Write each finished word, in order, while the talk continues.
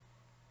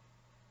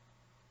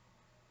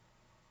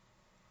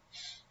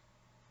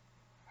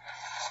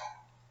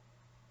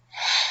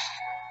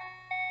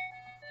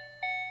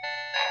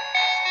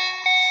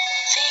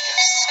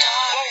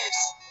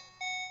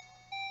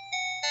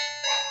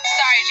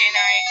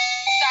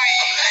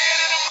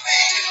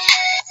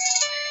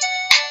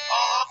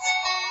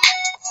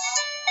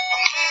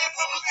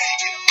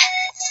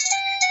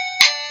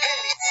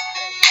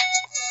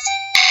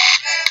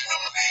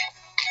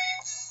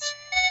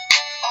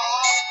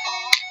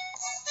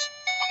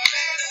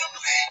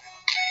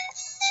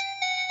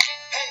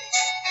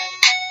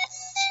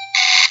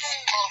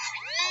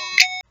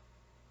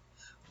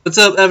What's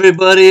up,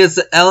 everybody? It's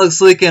the Alex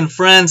Leak and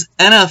Friends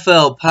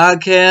NFL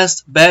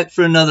podcast, back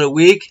for another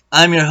week.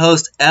 I'm your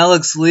host,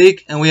 Alex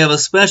Leak, and we have a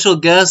special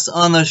guest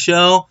on the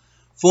show,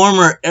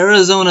 former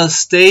Arizona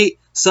State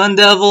Sun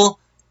Devil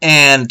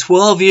and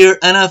 12-year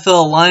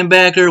NFL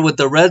linebacker with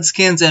the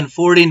Redskins and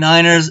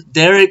 49ers,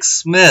 Derek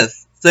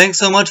Smith. Thanks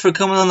so much for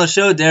coming on the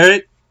show,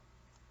 Derek.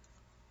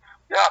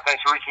 Yeah,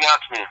 thanks for reaching out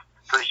to me.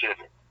 Appreciate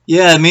it.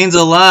 Yeah, it means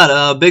a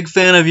lot. Big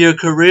fan of your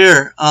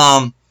career.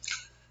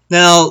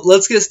 Now,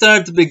 let's get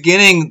started at the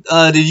beginning.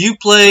 Did you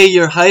play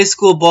your high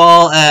school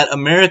ball at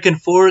American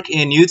Fork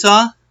in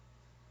Utah?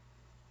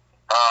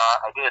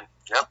 I did,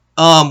 yep.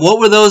 What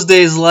were those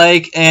days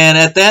like? And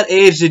at that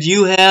age, did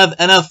you have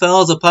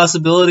NFL as a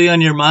possibility on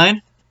your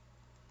mind?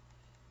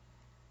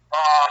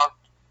 I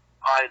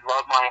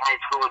love my high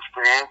school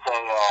experience. I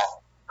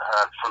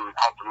had some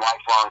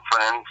lifelong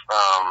friends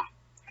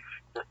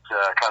that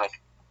kind of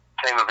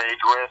came of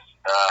age with.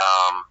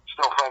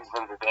 Still friends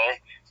with them today.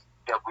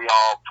 That we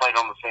all played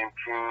on the same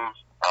teams.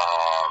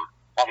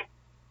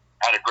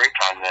 Had a great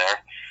time there.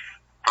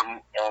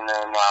 And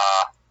then,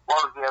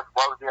 what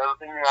was the other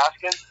thing you're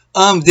asking?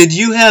 Did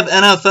you have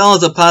NFL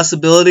as a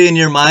possibility in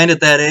your mind at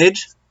that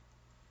age?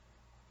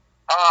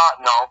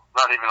 No,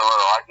 not even a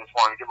little. I just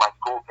wanted to get my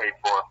school paid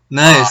for.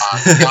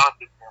 Nice. There's a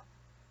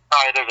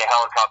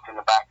helicopter in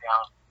the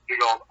background.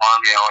 Big old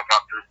Army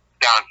helicopter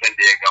down in San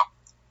Diego.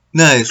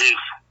 Nice. Jeez.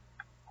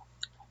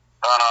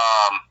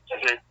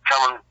 Is it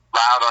coming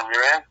loud on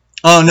your end?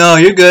 Oh, no,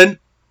 you're good.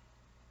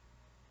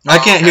 I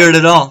can't hear it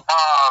at all.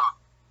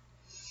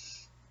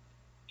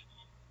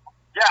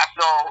 Yeah,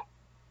 so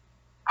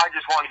I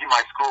just wanted to get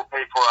my school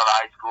paid for out of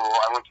high school.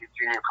 I went to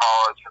junior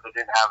college because I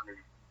didn't have any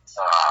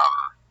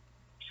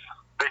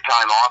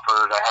big-time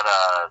offers. I had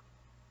a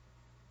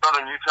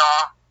Southern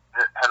Utah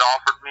that had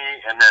offered me,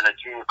 and then a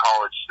junior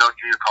college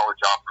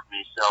offered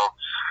me. So,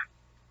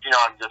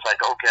 I'm just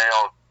like, okay,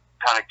 I'll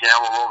kind of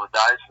gamble, roll the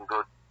dice, and go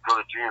to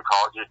junior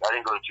college. I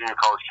didn't go to junior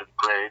college for the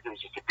grades. It was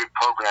just a good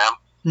program.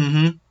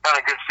 Mm-hmm. Kind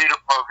of good feeder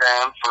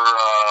program for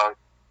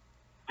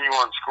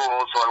D1 school,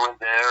 so I went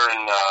there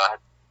and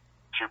had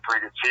two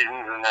pretty good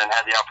seasons, and then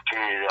had the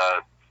opportunity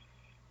to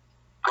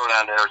go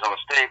down to Arizona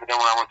State. But then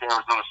when I went to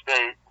Arizona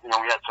State, we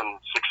had some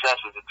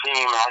success as a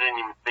team, and I didn't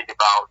even think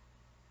about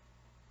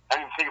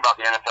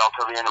the NFL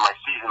till the end of my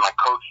season. My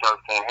coach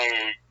started saying,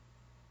 "Hey,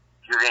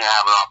 you're going to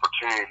have an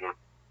opportunity to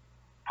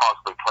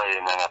possibly play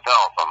in the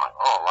NFL." So I'm like,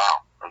 "Oh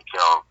wow!" And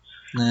so,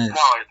 nice.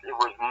 no, it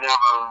was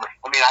never.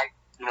 I mean,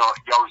 you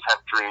always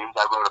have dreams.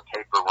 I wrote a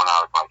paper when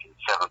I was like in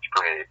 7th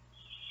grade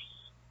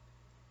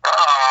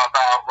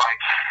about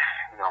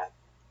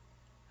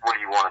what do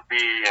you want to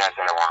be? And I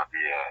said I want to be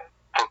a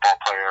football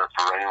player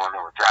for anyone that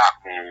would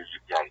draft me,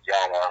 yada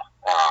yada.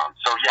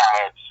 So yeah, I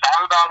had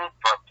thought about it,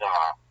 but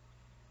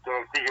did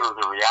I think it was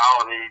a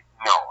reality?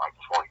 No, I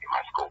just want to get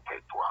my school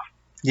paid for.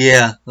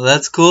 Yeah, well,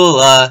 that's cool.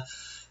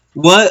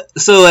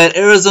 So at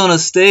Arizona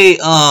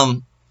State,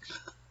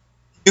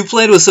 you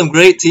played with some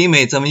great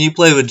teammates. I mean, you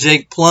played with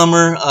Jake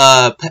Plummer,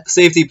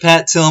 safety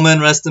Pat Tillman,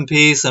 rest in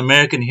peace,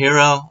 American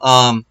hero.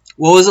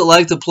 What was it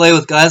like to play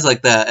with guys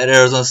like that at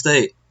Arizona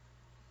State?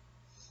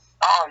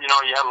 Oh, you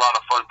had a lot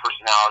of fun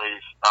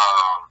personalities.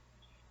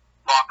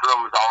 Locker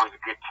room was always a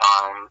good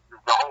time.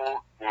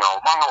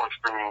 My whole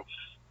experience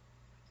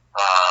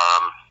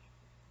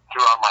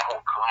throughout my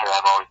whole career,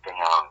 I've always been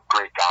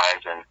great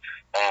guys, and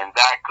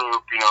that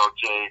group,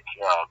 Jake,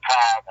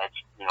 Pat,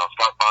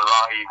 Scott Von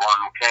Rahi,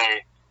 Warren McKay,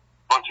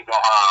 bunch of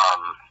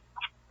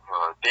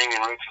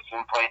Damian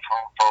Richardson played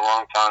for a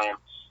long time.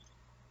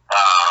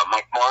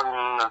 Mike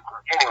Martin,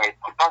 anyway,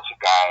 a bunch of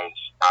guys.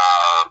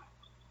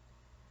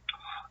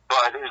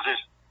 But it was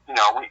just,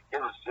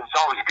 it was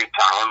always a good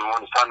time.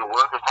 When it's time to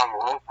work, it's time to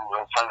work. And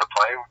when it's time to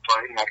play, we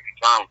played and had a good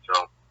time. So,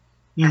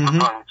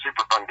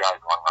 super fun guys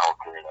along my whole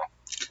career.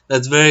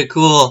 That's very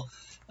cool.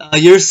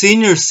 Your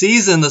senior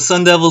season, the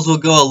Sun Devils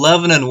would go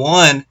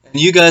 11-1, and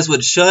you guys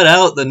would shut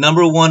out the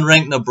number 1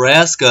 ranked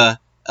Nebraska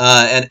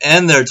and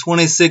end their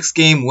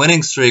 26-game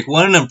winning streak.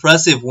 What an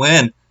impressive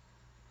win!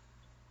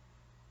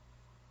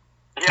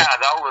 Yeah,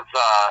 that was.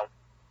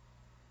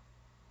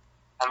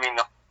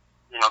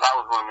 That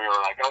was when we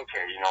were like,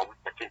 okay, I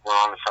think we're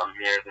on to something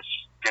here. This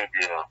is going to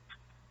be a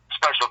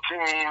special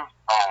team.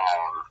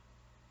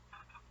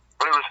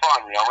 But it was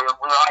fun. We were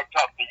hyped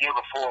up the year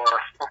before.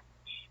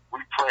 We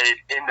played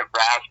in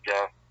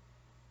Nebraska.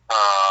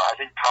 I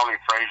think Tommy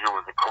Frazier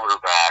was the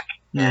quarterback,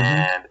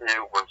 and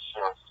it was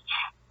just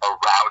a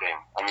routing.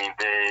 I mean,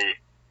 they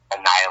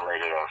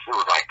annihilated us. It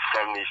was like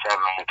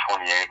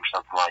 77-28 or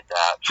something like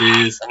that.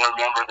 Jeez. And I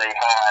remember they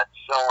had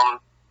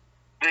some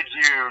big,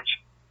 huge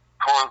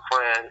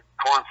corn-fed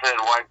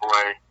white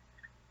boy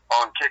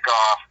on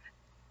kickoff.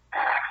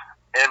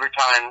 Every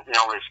time, they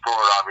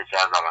scored, obviously,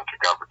 I was not on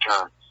kickoff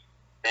return.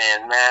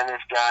 And, man,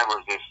 this guy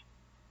was just,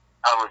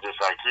 I was just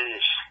like,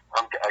 geez,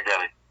 I got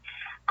to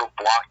go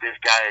block this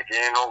guy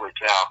again. Holy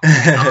cow.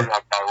 Who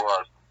that guy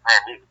was.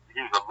 Man,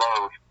 he's a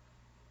load.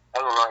 I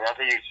don't know. I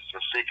think he's just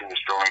a seek and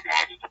destroy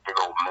guy, just a big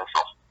old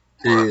missile.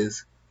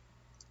 Jeez.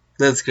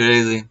 That's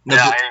crazy. Yeah,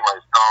 anyway,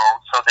 so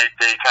so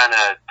they kind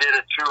of did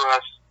it to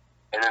us,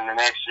 and then the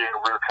next year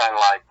we were kind of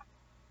like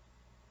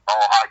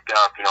all hyped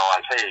up,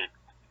 like, hey,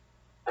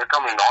 they're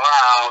coming to our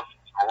house,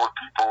 more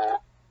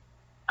people,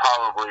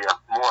 probably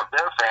more of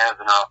their fans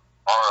than all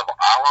of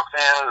our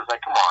fans.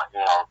 Like, come on,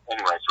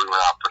 Anyway, so we were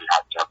out pretty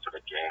hyped up for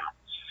the game.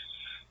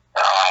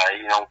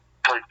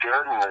 Played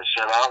good in the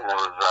shutout, and it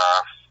was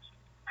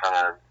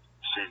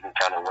season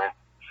kind of went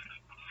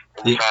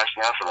in the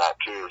fashion after that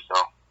too.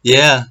 So.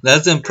 Yeah,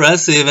 that's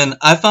impressive, and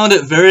I found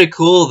it very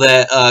cool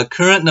that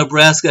current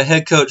Nebraska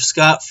head coach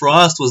Scott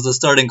Frost was the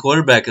starting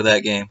quarterback of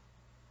that game.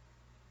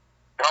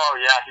 Oh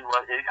yeah, he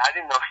was. I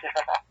didn't know.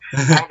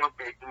 I don't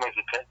pay too much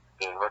attention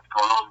to what's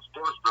going on in the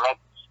stores, but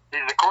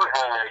he's the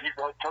he's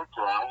the head coach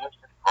now.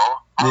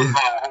 How's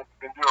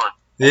he been doing?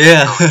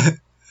 Yeah.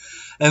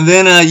 And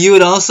then you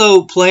would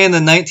also play in the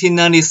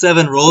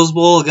 1997 Rose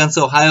Bowl against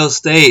Ohio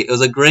State. It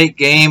was a great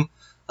game,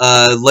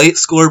 late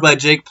scored by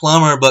Jake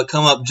Plummer, but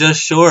come up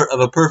just short of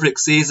a perfect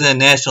season and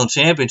national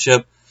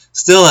championship.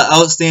 Still an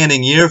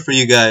outstanding year for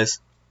you guys.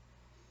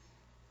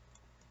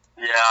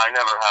 Yeah, I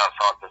never have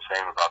thought the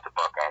same about the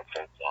Buckeyes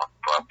since then.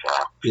 But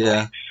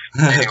yeah.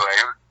 Anyway,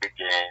 it was a big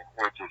game.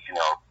 It was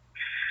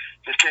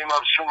just came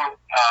up short.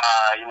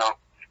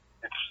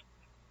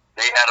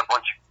 They had a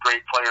bunch of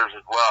great players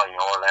as well.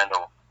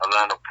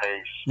 Orlando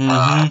Pace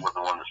was the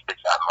one that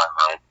sticks out in my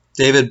mind.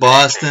 David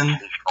Boston.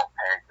 He's called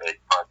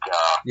Pancake, but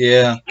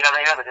yeah,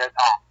 they had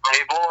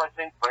Vrabel. I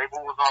think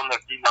Vrabel was on the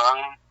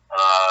D9.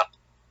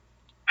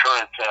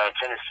 Current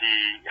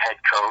Tennessee head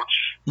coach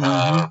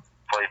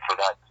played for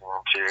that team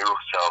too.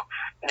 So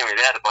anyway,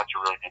 they had a bunch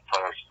of really good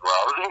players as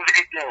well. It was a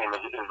good game. It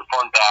was a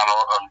fun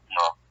battle.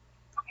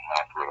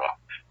 Not really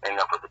end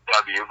up with a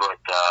W, but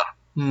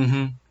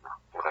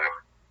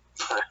whatever.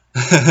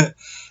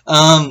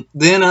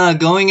 Then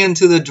going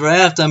into the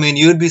draft, I mean,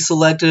 you would be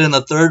selected in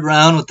the 3rd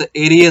round with the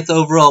 80th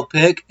overall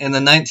pick in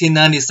the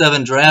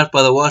 1997 draft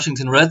by the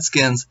Washington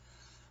Redskins.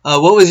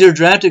 What was your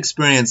draft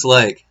experience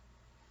like?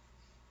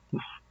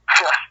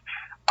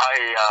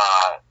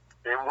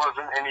 It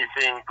wasn't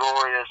anything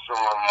glorious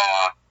or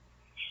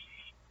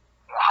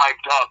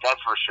hyped up,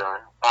 that's for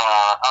sure.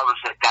 I was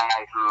a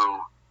guy who,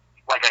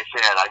 like I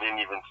said, I didn't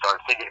even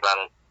start thinking about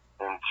it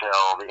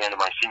until the end of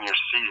my senior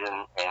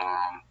season,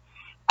 and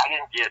I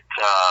didn't get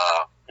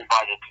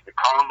invited to the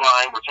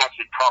combine, which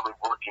actually probably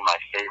worked in my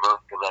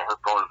favor because I heard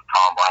going to the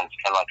combine is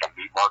kind of like a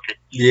meat market.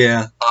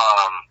 Yeah.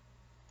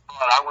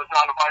 But I was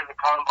not invited to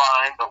the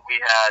combine, but we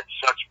had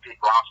such a big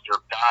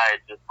roster of guys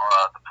that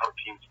the pro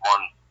teams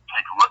wanted to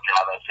take a look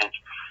at. I think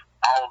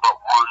all but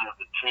one of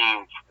the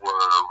teams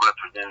were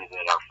represented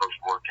at our first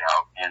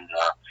workout, and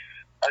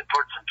I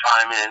put some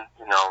time in,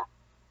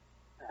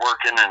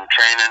 working and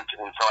training,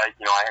 and so I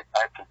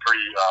had some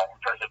pretty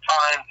impressive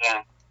times,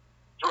 and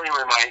so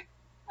anyway,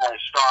 my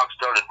stock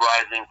started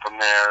rising from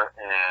there,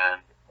 and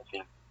I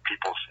think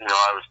people,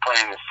 I was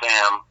playing the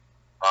Sam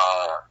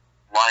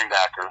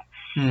linebacker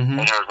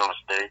at Arizona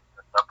State,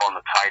 up on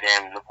the tight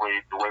end. The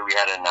way we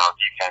had it in our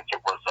defense,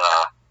 it was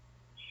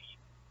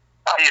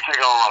you take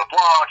on a lot of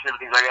blocks and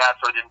everything like that.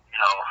 So I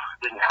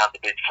didn't have the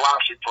big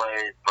flashy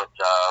plays, but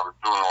was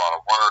doing a lot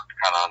of work,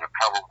 kind of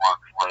undercover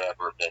work,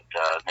 whatever that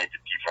made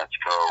the defense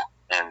go.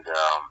 And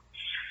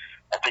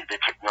I think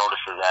they took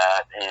notice of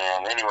that.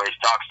 And anyway,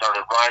 stock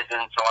started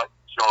rising.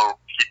 So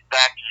get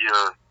back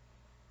to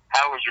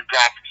how was your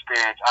draft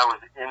experience? I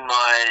was in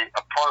my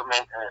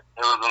apartment at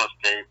Arizona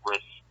State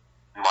with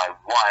my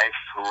wife,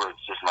 who was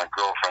just my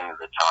girlfriend at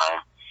the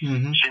time.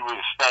 She was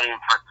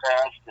studying for a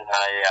test, and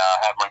I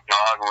had my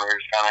dog, and we were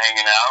just kind of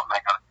hanging out, and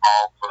I got a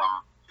call from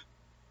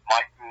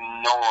Mike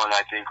Nolan, I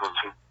think was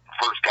the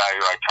first guy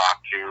who I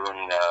talked to,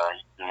 and,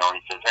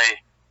 he says, hey,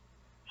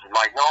 this is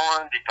Mike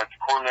Nolan, defensive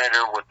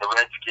coordinator with the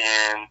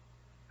Redskins.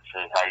 He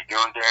said, how you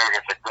doing, Derek?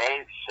 I said,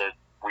 great. He said,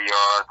 we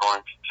are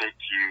going to take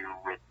you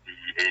with the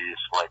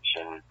 80th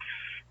selection.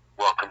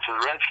 Welcome to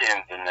the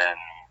Redskins. And then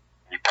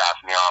he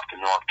passed me off to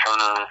North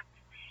Turner,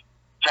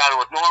 chatted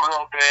with Norm a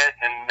little bit,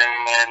 and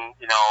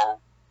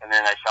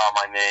then I saw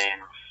my name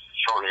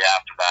shortly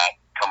after that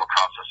come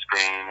across the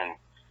screen, and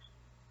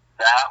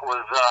that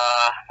was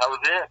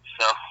it.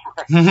 So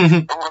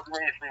it wasn't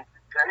anything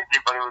crazy,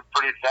 but it was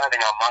pretty exciting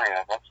on my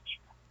end.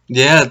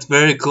 Yeah, it's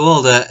very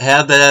cool to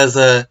have that as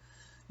a,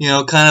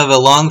 kind of a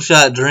long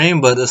shot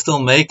dream, but to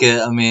still make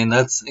it. I mean,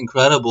 that's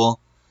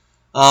incredible.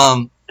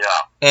 Yeah.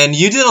 And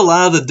you did a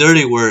lot of the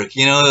dirty work.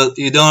 You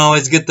don't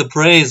always get the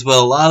praise, but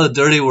a lot of the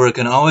dirty work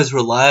and always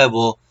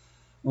reliable.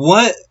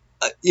 What,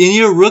 in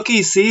your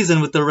rookie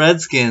season with the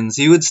Redskins,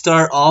 you would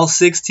start all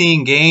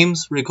 16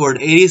 games,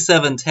 record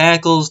 87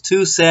 tackles,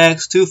 2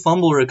 sacks, 2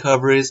 fumble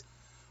recoveries.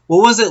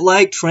 What was it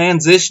like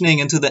transitioning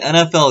into the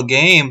NFL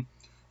game,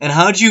 and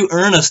how did you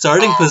earn a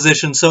starting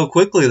position so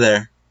quickly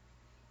there?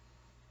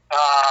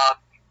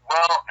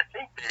 Well, I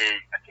think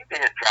they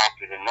had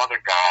drafted another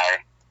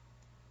guy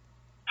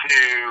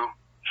to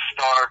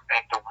start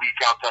at the weak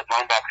outside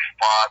linebacker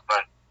spot,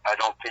 but I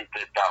don't think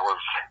that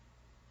was.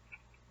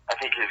 I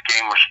think his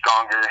game was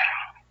stronger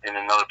in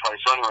another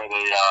place. So anyway,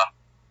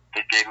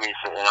 they gave me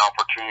an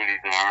opportunity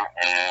there,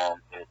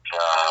 and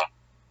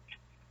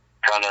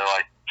kind of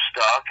like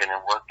stuck, and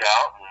it worked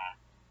out. And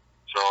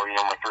so,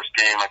 my first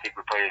game, I think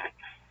we played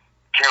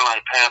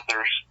Carolina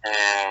Panthers,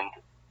 and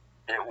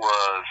it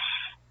was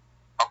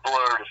a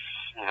blur, to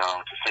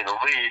say the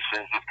least.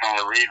 And just kind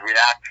of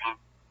react,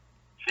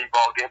 see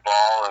ball, get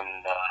ball,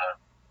 and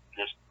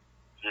just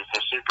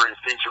a super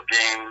instinctual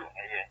game.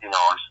 A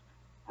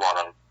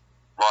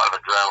lot of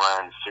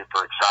adrenaline,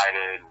 super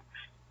excited.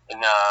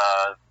 And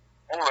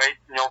anyway,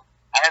 I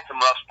had some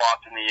rough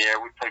spots in the year.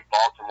 We played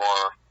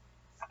Baltimore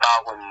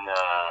about when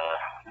the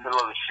middle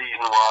of the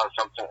season was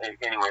something.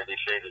 Anyway, they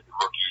say that the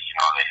rookies,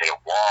 they hit a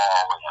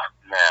wall, and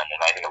I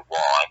hit a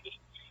wall. I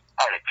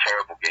had a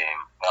terrible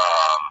game.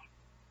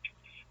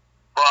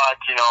 But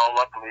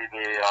luckily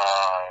they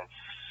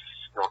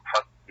still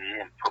cut me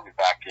and put me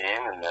back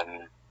in, and then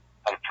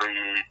had a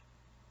pretty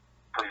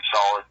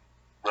solid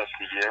rest of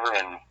the year,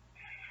 and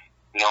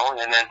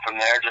then from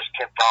there just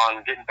kept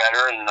on getting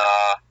better and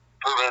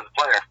improving as a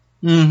player.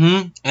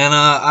 Mm-hmm. And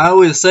I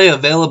always say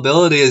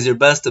availability is your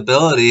best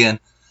ability, and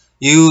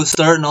you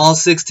starting all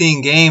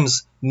 16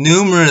 games,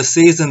 numerous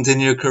seasons in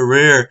your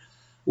career.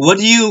 What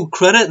do you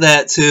credit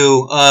that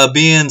to,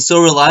 being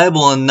so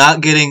reliable and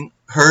not getting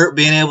hurt,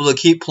 being able to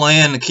keep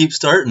playing and keep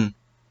starting?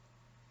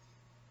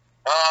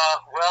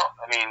 Well,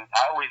 I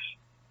always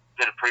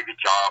did a pretty good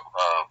job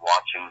of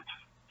watching,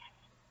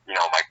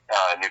 my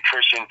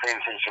nutrition, paying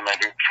attention to my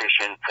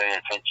nutrition, paying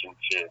attention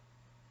to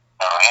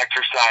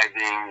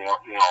exercising,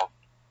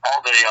 all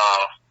the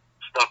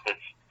stuff that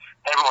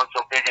everyone's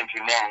so big into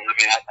now.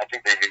 I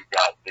think they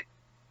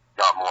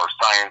got more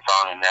science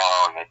on it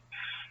now, and it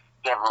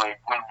definitely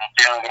went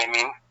down.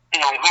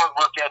 Hard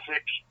work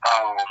ethic,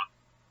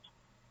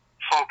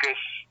 focus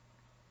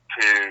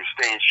to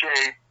stay in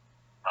shape,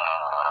 a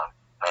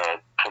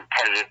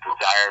competitive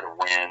desire to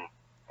win,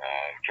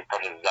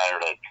 competitive desire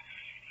to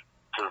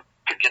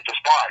get the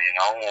spot.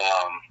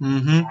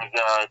 Mm-hmm. It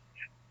was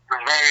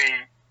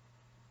very.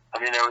 I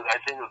think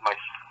it was my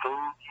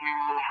third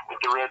year with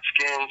the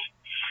Redskins.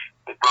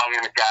 They brought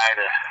in a guy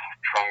to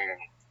try and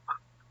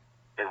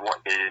they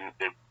brought in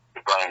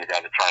a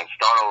guy to try and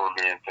start over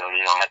me, and so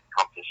I had to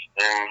come to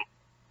Spain,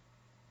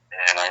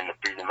 and I ended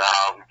up beating him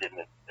out and getting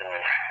the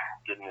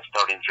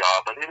starting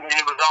job. But it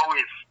was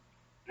always,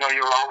 you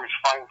were always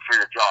fighting for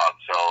your job.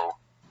 So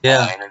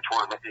yeah. And then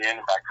towards the end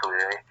of my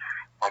career,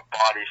 my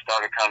body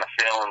started kind of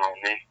failing on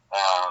me,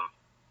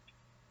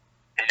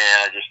 and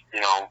I just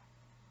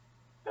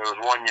there was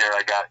one year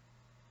I got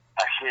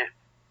a hit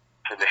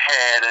to the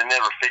head. I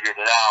never figured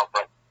it out,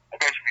 but I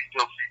guess we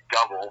still see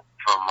double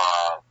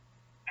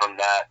from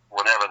that,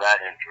 whatever that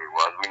injury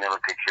was. We never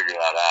could figure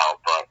that out,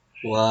 but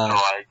wow. So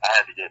I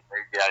had to get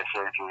eye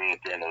surgery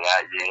at the end of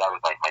that year. That was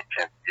like my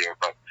 10th year,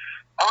 but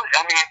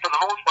for the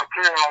most part,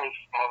 career, I was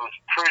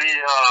pretty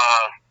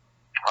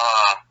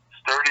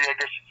sturdy, I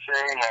guess you'd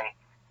say. And then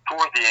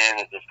toward the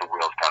end, the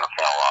wheels kind of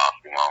fell off.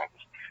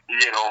 You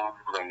get old,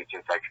 and it's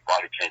just like your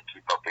body can't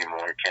keep up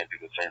anymore. It can't do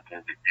the same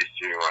things it used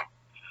to.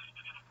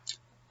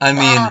 And,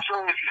 so my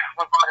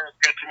body was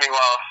good to me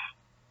while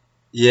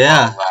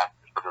yeah.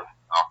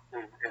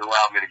 It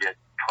allowed me to get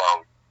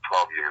 12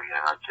 years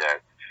in, I'd say.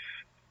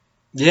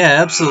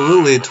 Yeah,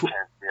 absolutely. The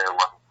 10th year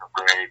wasn't so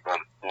great, but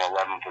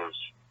 11th was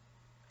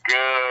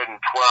good, and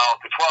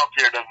 12th. The 12th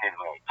year doesn't even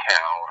really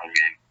count.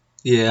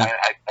 Yeah.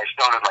 I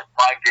started like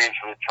 5 games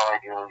for the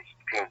Chargers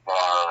because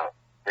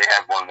they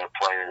had one of their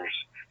players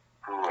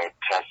who had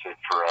tested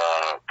for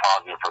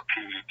positive for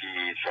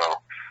PED,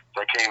 so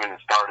I came in and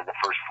started the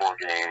first 4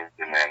 games,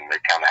 and then they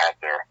kind of had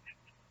their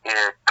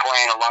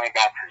clan of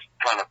linebackers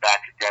kind of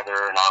back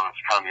together, and I was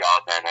kind of the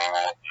odd man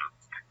out.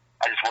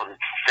 I just wasn't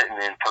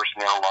fitting in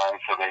personnel line,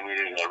 so they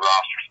needed a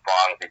roster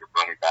spot, I think a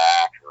running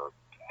back or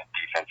a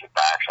defensive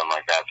back, something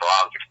like that. So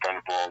I was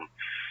expendable and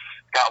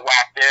got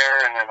whacked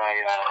there, and then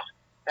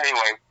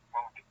anyway,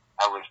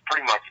 I was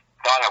pretty much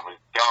thought I was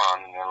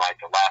done, and then like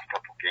the last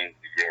couple of games of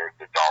the year,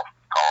 the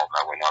Dolphins called,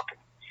 and I went up and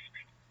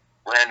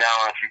ran down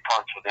on a few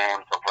punts with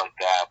them, stuff like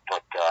that.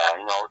 But 11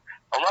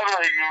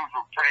 of the years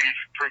were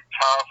pretty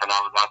tough, and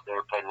I was out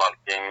there, played a lot of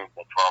games.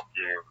 The 12th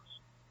year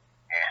was,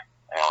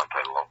 I only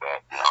played a little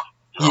bit,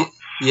 So,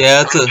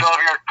 yeah, it's 12 years, 12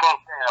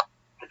 years,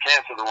 the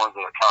camps are the ones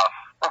that are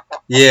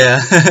tough.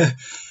 Yeah.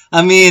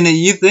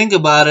 You think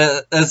about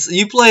it,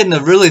 you played in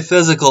a really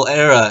physical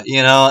era,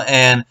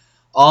 and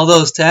all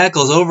those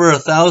tackles, over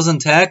 1,000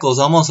 tackles,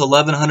 almost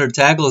 1,100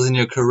 tackles in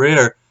your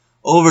career.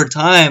 Over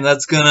time,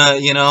 that's gonna,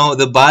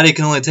 the body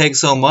can only take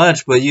so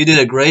much, but you did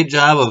a great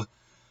job of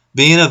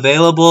being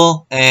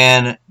available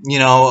and,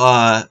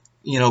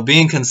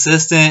 being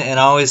consistent and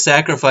always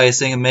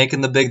sacrificing and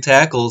making the big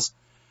tackles.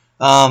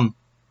 In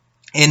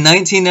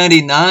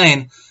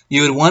 1999,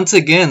 you would once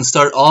again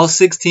start all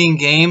 16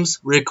 games,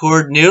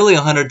 record nearly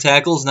 100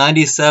 tackles,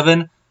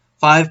 97,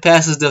 5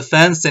 passes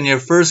defensed, and your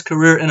first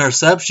career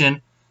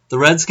interception. The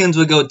Redskins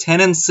would go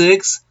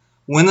 10-6,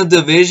 win the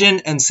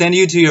division, and send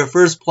you to your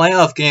first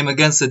playoff game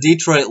against the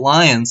Detroit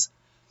Lions.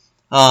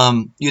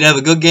 You'd have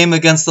a good game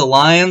against the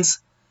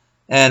Lions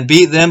and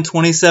beat them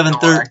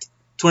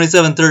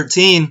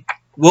 27-13.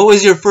 What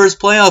was your first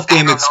playoff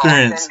game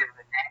experience?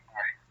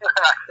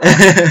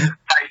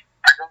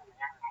 I don't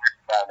remember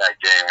about that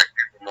game. I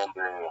just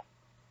remember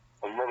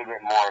a little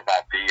bit more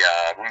about the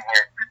we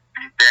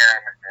beat them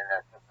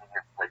and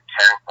like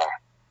Tampa.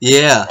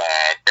 Yeah.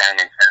 Down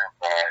in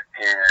Tampa, and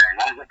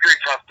it was a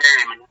pretty tough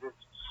game. And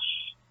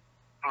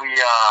we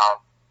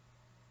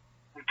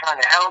kind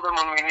of held them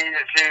when we needed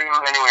to.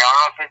 Anyway, our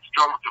offense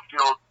drove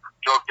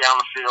down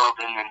the field,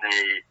 and then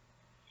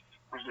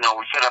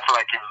we set up for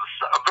like it was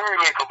a very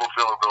makeable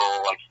field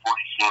goal, like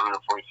 47 or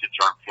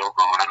 46-yard field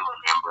goal. I don't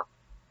remember.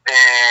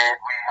 And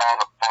we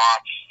had a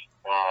botched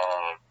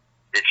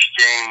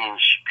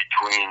exchange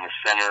between the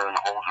center and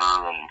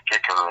holder and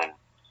kicker, and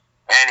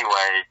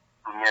anyway,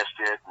 we missed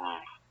it, and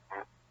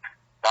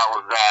that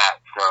was that.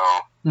 So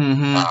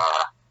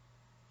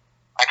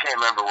I can't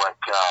remember what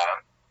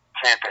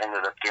Tampa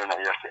ended up doing that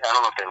yesterday. I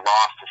don't know if they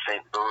lost to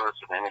St. Louis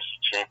in the NFC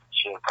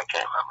Championship. I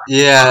can't remember.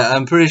 Yeah,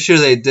 I'm pretty sure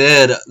they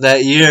did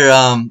that year.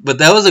 But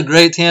that was a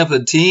great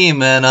Tampa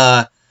team and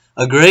a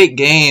great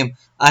game.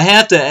 I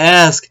have to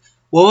ask,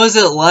 what was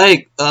it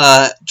like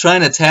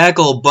trying to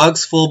tackle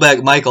Bucks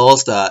fullback Mike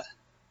Allstott?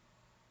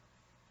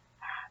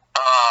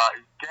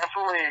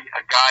 Definitely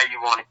a guy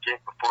you want to get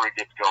before he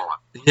gets going.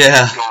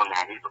 Yeah. He's going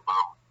there. He's a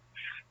boom.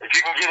 If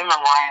you can get him in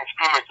line of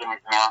scrimmage, then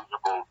he's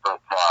manageable. But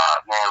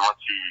man,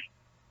 once he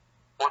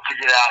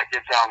gets out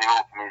in the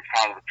open, he's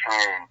kind of a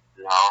train,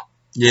 you know.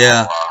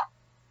 Yeah.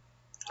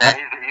 So,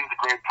 he's a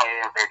great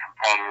player, very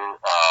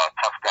competitive,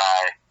 tough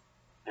guy.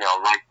 You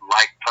know,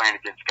 like playing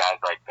against guys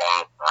like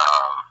that.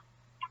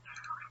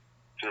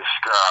 Just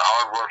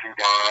hardworking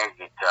guys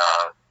that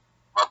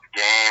love the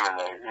game and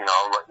they,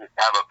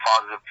 have a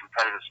positive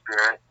competitive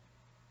spirit.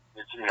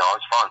 It's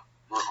fun.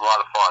 It was a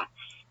lot of fun.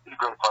 He's a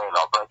great player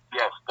though. But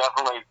yes,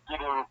 definitely get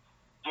him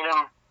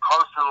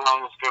close to the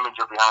line of scrimmage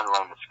or behind the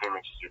line of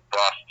scrimmage is your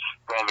best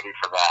remedy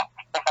for that.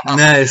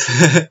 Nice.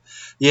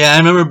 Yeah, I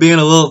remember being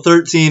a little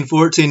 13,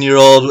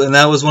 14-year-old, and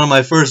that was one of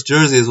my first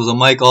jerseys was a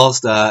Mike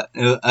Allstott.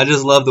 I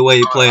just loved the way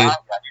he played. Yeah,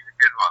 he's a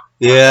good one.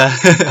 Yeah.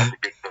 That's a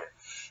good fit.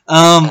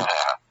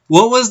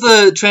 What was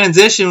the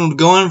transition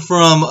going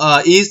from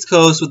East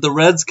Coast with the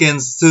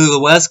Redskins to the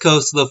West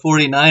Coast to the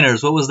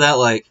 49ers? What was that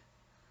like?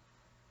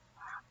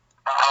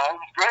 It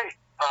was great.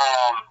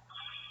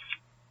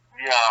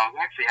 We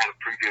actually had a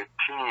pretty good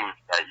team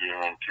that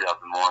year in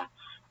 2001.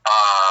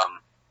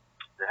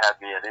 They had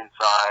me at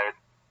inside,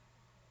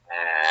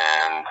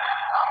 and I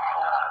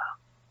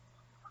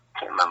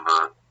can't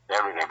remember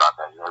everything about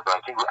that year, but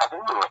I think we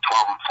were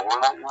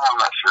 12-4 that year. I'm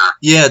not sure.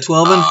 Yeah,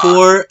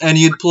 12-4, and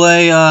you'd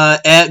play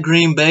at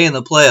Green Bay in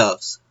the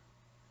playoffs.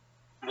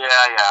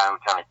 Yeah, we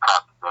kind of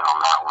crapped a bit on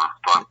that one,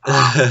 but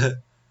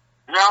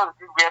we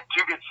had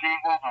 2 good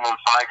seasons and then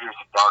 5 years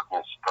of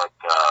darkness. But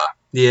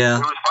yeah,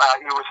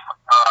 it was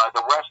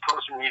the West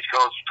Coast and the East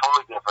Coast are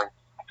totally different.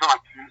 I feel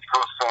like the East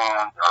Coast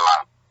fans are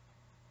like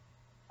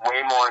way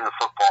more into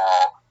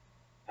football,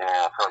 and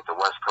I feel like the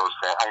West Coast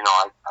fans.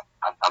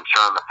 I'm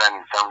sure I'm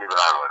offending somebody, but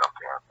I really don't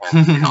care.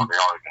 And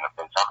they're always going to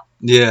offend somebody.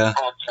 Yeah.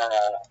 But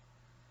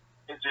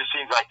it just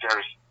seems like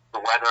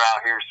the weather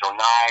out here is so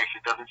nice.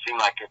 It doesn't seem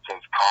like it's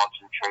as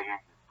concentrated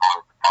as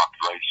part of the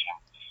population.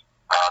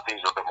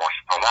 Things are a bit more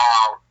spread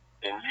out,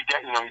 and you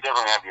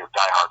definitely have your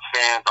diehard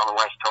fans on the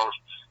West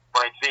Coast.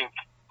 But I think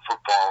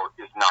football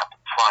is not the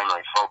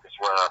primary focus.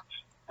 Whereas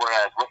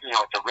with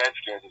the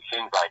Redskins, it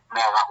seems like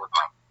that was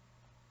like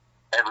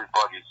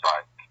everybody's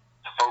like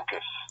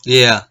focus.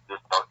 Yeah.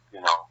 Just,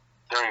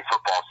 during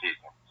football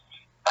season.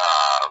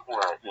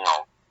 Where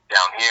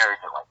down here you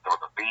can like go to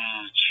the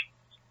beach,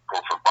 go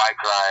for a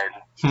bike ride.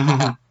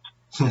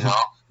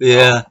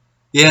 Yeah.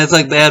 Yeah, it's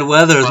like bad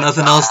weather. There's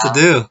nothing else to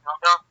do. There were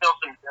still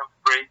some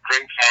great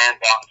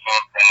fans out in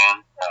San Fran,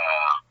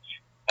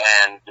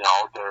 and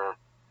they're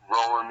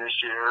rolling this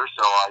year.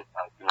 So I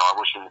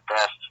wish them the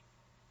best.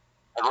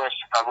 I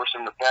wish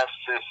them the best.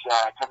 This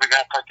I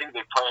think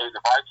they play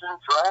the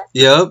Vikings, right?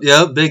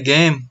 Yep. Big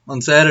game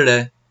on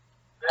Saturday.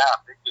 Yeah,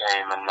 big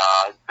game, and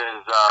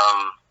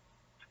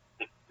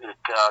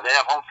they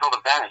have home field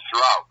advantage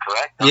throughout,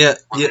 correct? Yeah.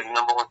 The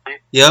number 1 seed.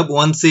 Yep,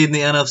 1 seed in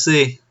the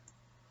NFC.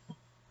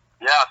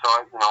 Yeah, so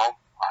I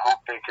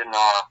hope they can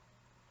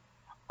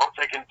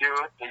do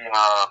it.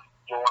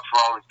 Joe was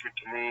always good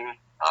to me.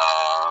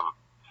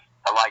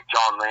 I like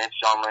John Lynch.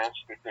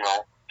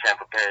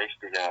 Tampa Bay.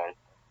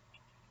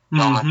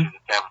 John Lynch is a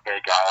Tampa Bay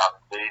guy,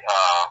 obviously.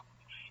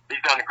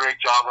 He's done a great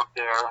job up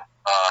there.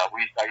 I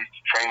used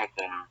to train with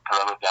him because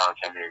I lived down in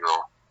San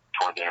Diego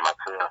toward the end of my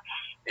career.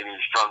 And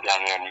he's from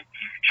down here, and he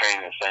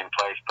trained in the same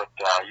place. But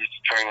I used to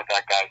train with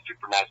that guy.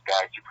 Super nice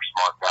guy, super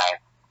smart guy.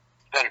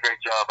 He's done a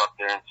great job up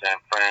there in San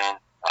Fran.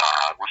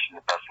 I wish him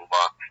the best of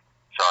luck.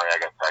 Sorry,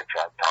 I got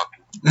sidetracked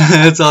talking.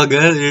 It's all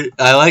good.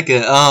 I like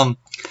it.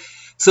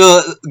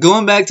 So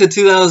going back to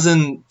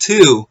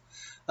 2002,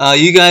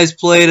 you guys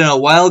played in a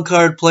wild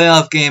card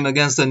playoff game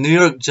against the New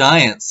York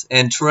Giants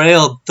and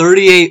trailed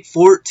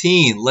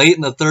 38-14 late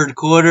in the third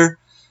quarter.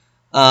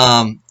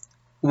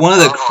 One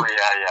of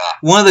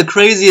the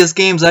craziest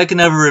games I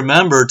can ever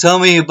remember. Tell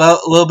me a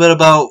little bit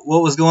about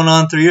what was going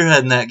on through your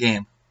head in that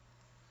game.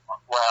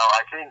 Well,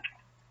 I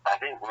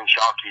think when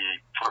Shockey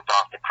flipped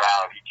off the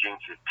crowd, he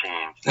jinxed his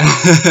team. So,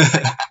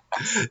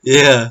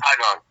 yeah. I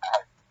don't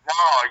know. No,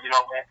 you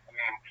know, I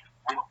mean,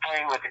 we were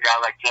playing with a guy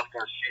like Jeff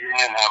Garcia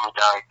and having a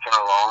guy like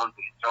Terrell Owens,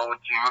 and so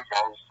would you. You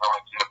always felt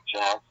like you have a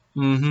chance.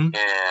 Mm-hmm.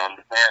 And,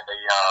 man,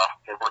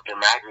 they worked their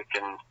magic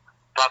and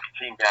brought the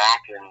team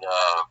back, and,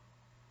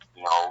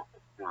 you know,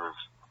 it was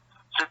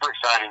a super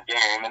exciting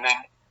game. And then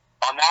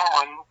on that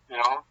one, you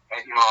know,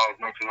 I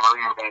was mentioning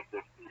earlier about the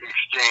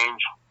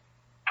exchange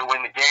to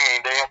win the game.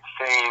 They had the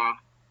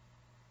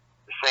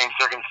same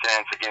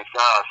circumstance against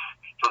us.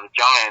 So the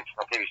Giants,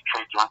 I think it's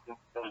Trey Johnson.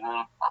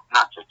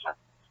 Not Trey Johnson.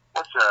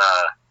 What's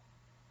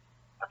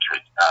Trey?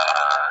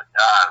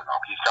 I don't know.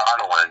 I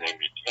don't want to name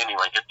it.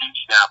 Anyway, the deep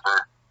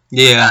snapper.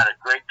 Yeah. Had a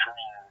great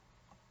career.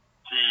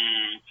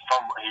 He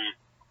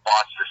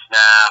botched the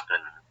snap,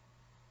 and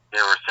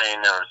they were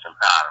saying there was some,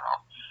 I don't know.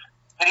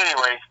 But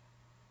anyway,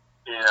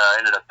 it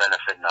ended up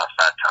benefiting us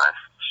that time.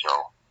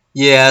 So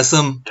Yeah,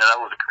 that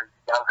was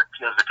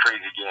a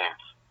crazy game.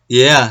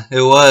 Yeah,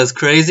 it was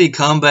crazy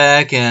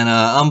comeback and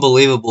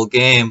unbelievable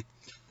game.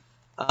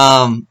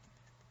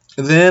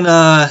 Then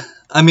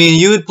I mean,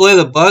 you would play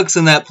the Bucks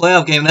in that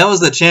playoff game. That was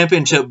the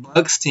championship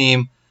Bucks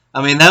team.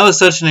 I mean, that was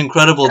such an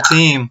incredible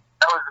team.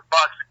 That was the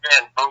Bucks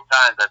again, both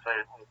times. I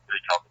played the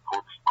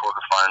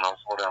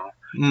quarterfinals, whatever.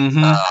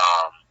 Mm-hmm.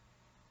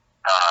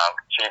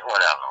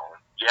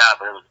 Whatever. Yeah,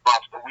 but it was the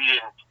Bucks. But we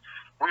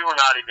were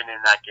not even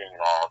in that game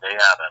at all. They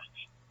had us.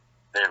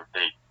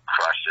 They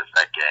crushed us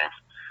that game.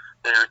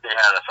 They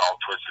had us all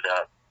twisted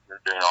up.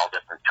 They're doing all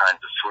different kinds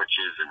of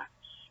switches and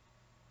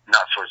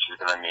not switches,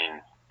 but I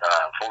mean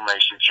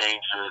formation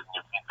changes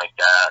and things like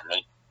that.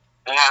 And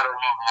they had a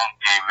real long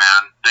game,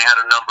 man. They had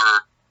a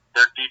number.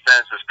 Their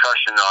defense was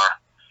crushing our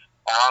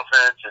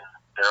offense, and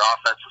their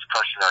offense was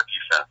crushing our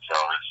defense. So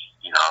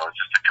it's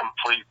just a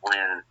complete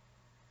win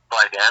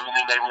by them. And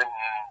then they went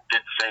and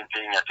did the same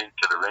thing, I think,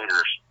 to the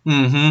Raiders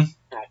Mm-hmm.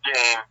 in the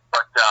game.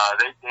 But they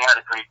had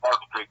that was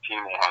a great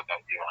team they had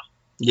that year.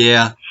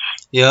 Yeah.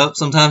 Yep.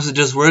 Sometimes it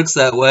just works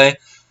that way.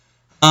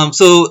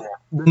 So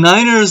the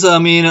Niners, I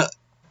mean,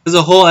 as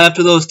a whole,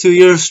 after those 2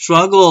 years,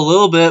 struggle a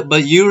little bit,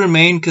 but you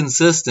remain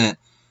consistent.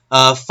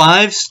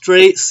 5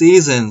 straight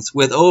seasons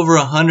with over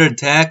 100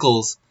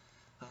 tackles.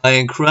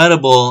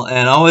 Incredible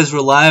and always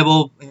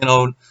reliable. You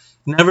know,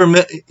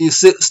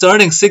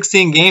 starting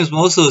 16 games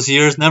most of those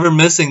years, never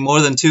missing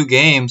more than 2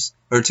 games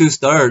or 2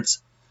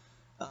 starts.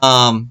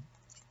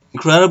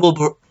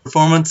 Incredible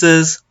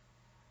performances.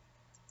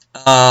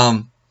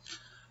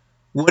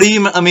 What do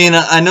you? I mean,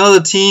 I know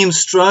the team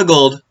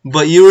struggled,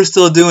 but you were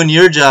still doing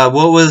your job.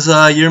 What was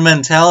your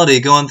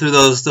mentality going through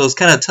those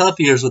kind of tough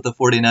years with the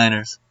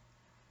 49ers?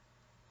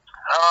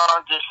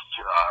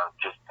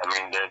 I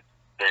mean,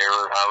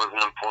 I was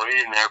an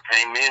employee, and they were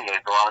paying me, and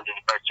they'd go out and do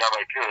the best job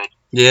I could.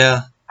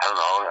 Yeah. I don't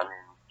know. I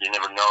mean, you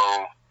never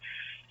know.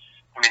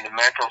 I mean, the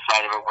mental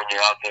side of it when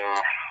you're out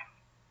there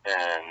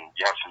and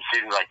you have some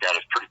seasons like that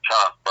is pretty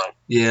tough, but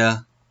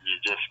yeah, you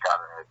just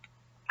gotta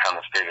kind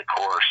of stay the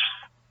course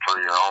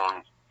for your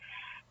own.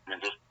 I mean,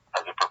 just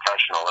as a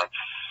professional,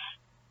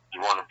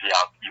 you want to be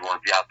out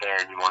there,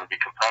 and you want to be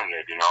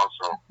competitive, you know.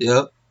 So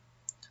yep,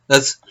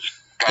 that's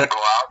gotta go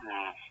out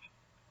and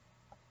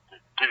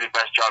do the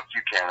best job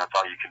you can. That's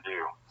all you can do.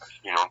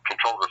 You know,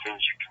 control the things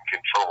you can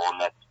control,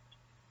 and that's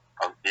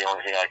the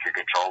only thing I could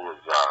control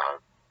was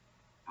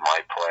my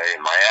play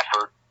and my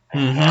effort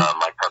and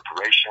my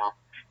preparation.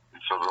 And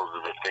so those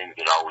are the things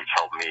that always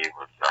help me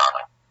with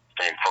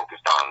staying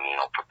focused on,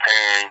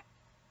 preparing,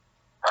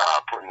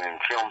 putting in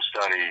film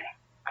study,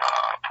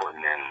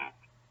 putting in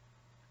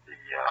the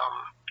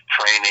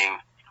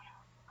training,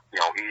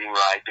 eating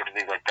right, different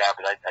things like that.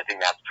 But I think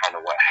that's kind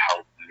of what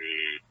helped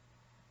me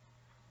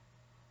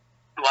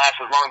last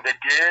as long as it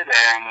did,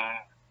 and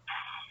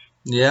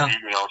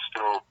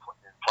still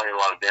play a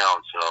lot of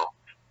down. So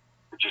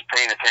just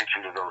paying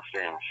attention to those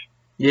things.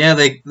 Yeah,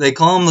 they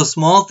call them the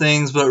small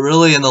things, but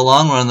really in the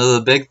long run, they're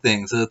the big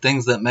things. They're the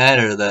things that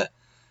matter, that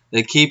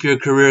they keep your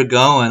career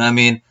going. I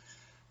mean,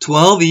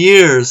 12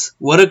 years,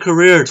 what a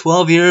career.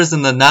 12 years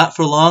in the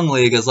not-for-long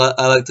league, as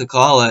I like to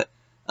call it,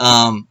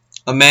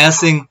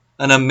 amassing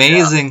an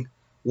amazing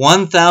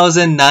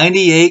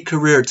 1,098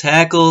 career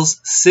tackles,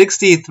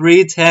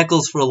 63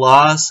 tackles for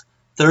loss,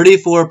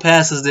 34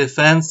 passes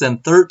defensed,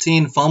 and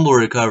 13 fumble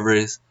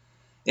recoveries.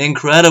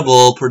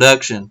 Incredible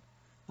production.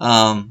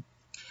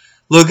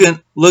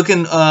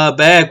 Looking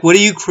back, what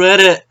do you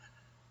credit?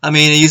 I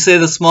mean, you say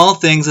the small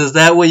things. Is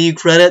that what you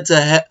credit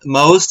to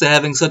most, to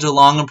having such a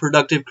long and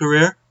productive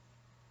career?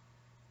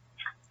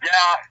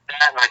 Yeah,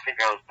 and I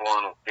think I was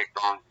born with big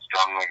bones and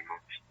strong legs.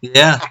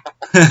 Yeah,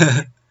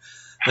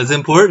 that's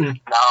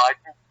important. No, I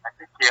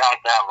think you have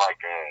to have I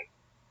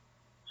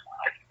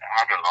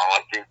don't know.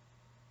 I think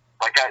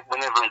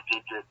whenever I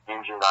did get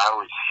injured, I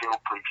always heal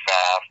pretty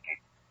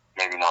fast.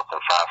 Maybe not so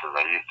fast as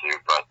I used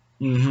to, but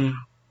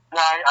no,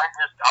 I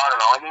don't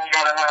know. I mean, you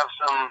gotta have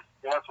some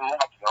luck.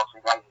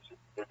 Some guys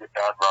they get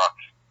bad luck,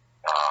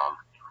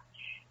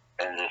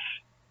 and just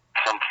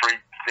some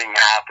freak thing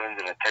happens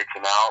and it takes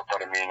them out.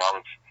 But I mean, I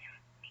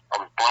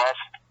was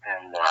blessed,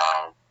 and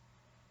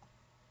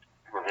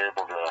was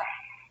able to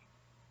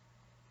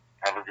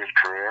have a good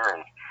career,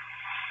 and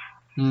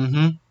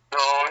so it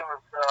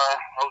was.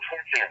 I was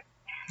fortunate.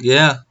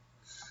 Yeah.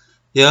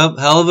 Yep.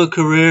 Hell of a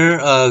career.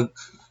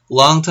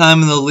 Long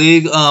time in the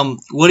league.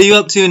 What are you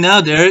up to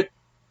now, Derek?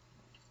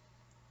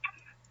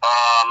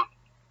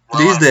 Well,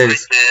 These I'm a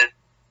days. kid.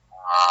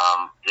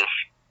 Just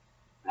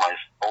my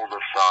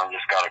oldest son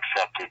just got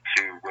accepted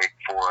to Wake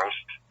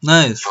Forest,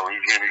 Nice. so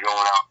he's gonna be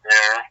going out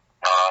there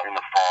in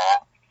the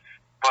fall.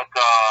 But I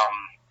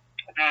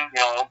do,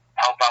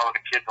 help out with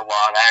the kids a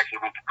lot. I actually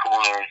went to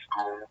culinary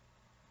school.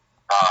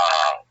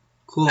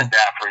 Cool. Did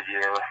that for a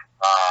year.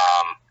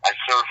 I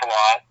surf a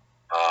lot,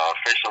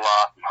 fish a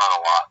lot, and hunt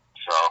a lot.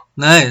 So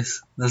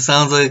Nice. That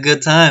sounds like a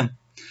good time.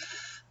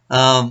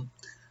 Well,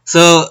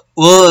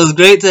 it was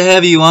great to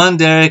have you on,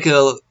 Derek.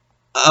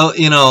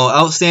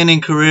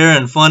 Outstanding career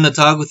and fun to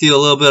talk with you a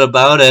little bit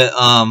about it.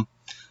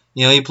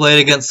 You played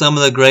against some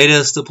of the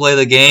greatest to play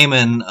the game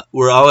and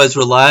were always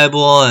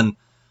reliable and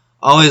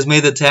always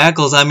made the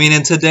tackles. I mean,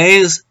 in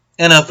today's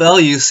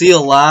NFL, you see a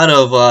lot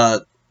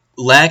of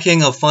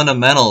lacking of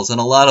fundamentals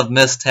and a lot of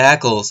missed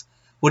tackles.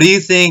 What do you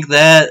think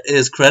that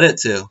is credit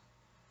to?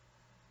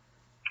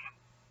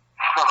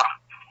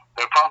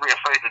 they're probably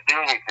afraid to do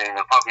anything.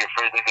 They're probably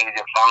afraid they're going to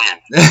get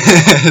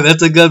fined.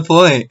 That's a good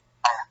point.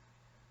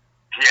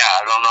 Yeah,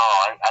 I don't know.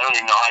 I don't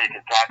even know how you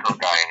can tackle a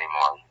guy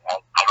anymore.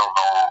 I don't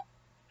know.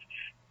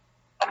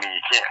 I mean,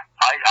 you can't.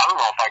 I don't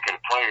know if I could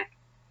have played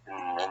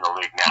in the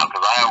league now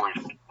because I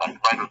always played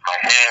with my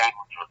hand,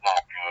 which was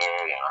not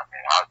good. And I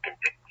mean, I was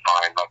get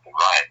fined left and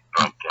right.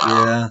 But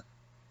Yeah.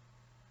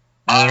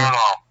 I don't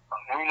know.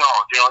 Who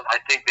knows? I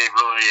think they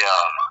really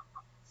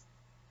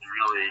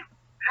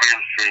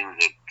hamstring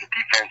the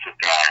defensive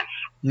guys.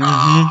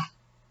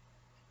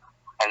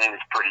 I think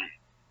it's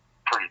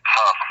pretty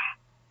tough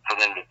for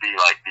them to be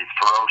like these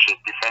ferocious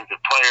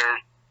defensive players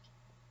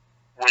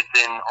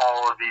within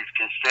all of these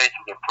constraints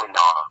that they're putting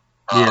on them.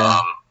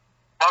 Yeah.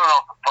 I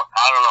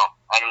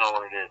don't know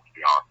what it is, to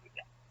be honest with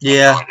you.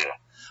 Yeah. No idea.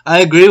 I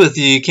agree with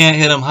you. You can't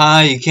hit them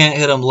high, you can't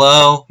hit them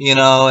low,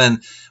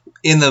 and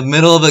in the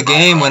middle of a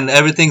game when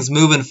everything's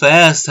moving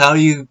fast, how are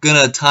you going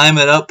to time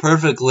it up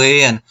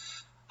perfectly, and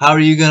how are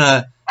you going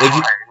to... And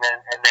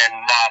then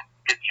not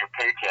get your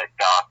paycheck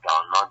docked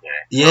on Monday.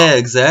 Yeah,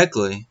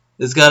 exactly.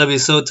 It's got to be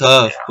so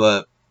tough,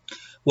 but...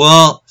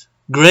 Well,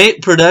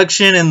 great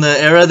production in the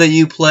era that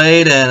you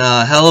played and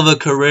a hell of a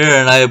career,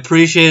 and I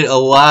appreciate a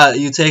lot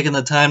you taking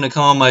the time to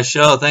come on my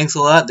show. Thanks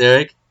a lot,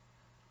 Derek.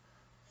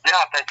 Yeah,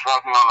 thanks for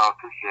having me on. I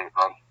appreciate it,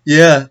 bud.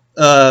 Yeah,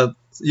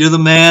 you're the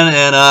man,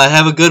 and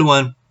have a good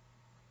one.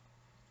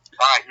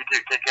 All right, you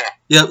too. Take care.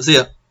 Yep, see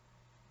ya.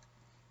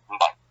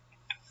 Bye.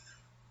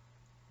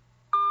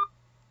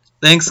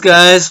 Thanks,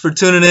 guys, for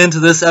tuning in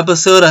to this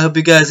episode. I hope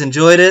you guys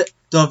enjoyed it.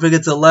 Don't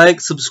forget to like,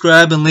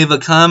 subscribe, and leave a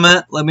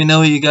comment. Let me know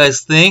what you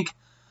guys think.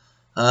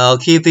 I'll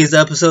keep these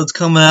episodes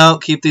coming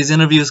out, keep these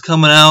interviews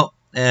coming out,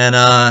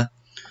 and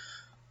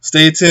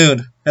stay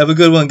tuned. Have a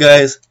good one,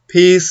 guys.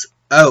 Peace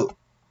out.